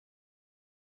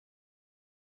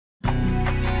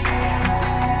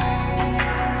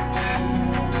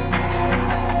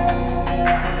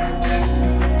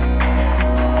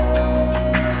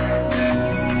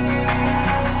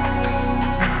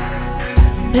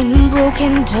been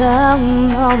broken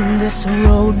down on this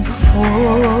road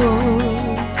before.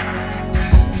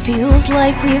 Feels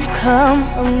like we've come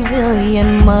a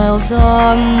million miles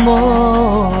or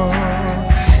more.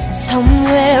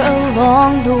 Somewhere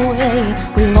along the way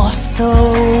we lost the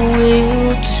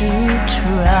will to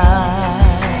try.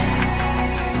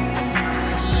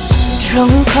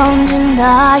 Drunk on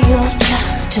denial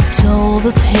just to dull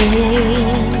the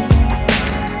pain.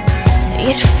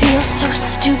 It feels so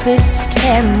stupid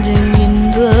standing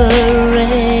in the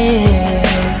rain.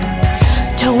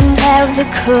 Don't have the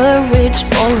courage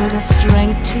or the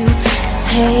strength to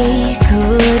say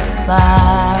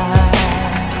goodbye.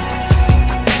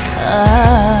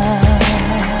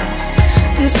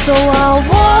 So I'll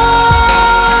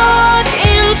walk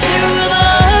into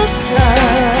the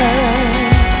sun.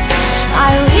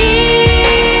 I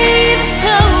leave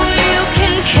so you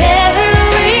can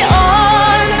carry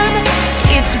on.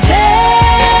 It's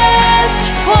best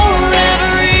for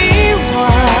everyone.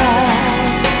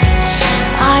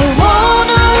 I won't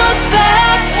look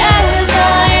back as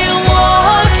I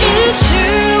walk into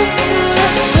the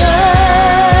sun.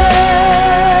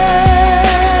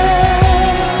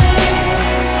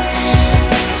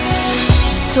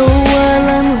 So while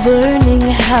I'm learning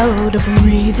how to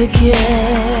breathe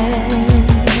again,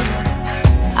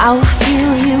 I'll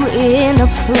feel you in a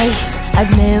place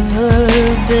I've never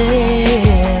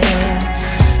been.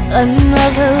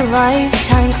 Another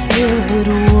lifetime, still it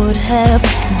would have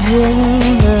been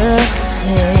the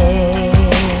same.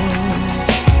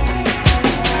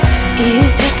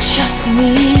 Is it just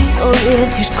me, or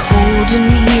is it cold in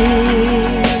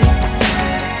here?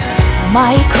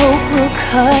 My coat will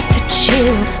cut the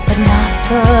chill, but not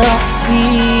the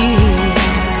fear.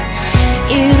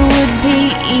 It would be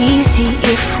easy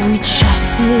if we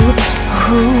just knew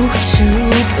who to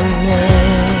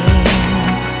blame.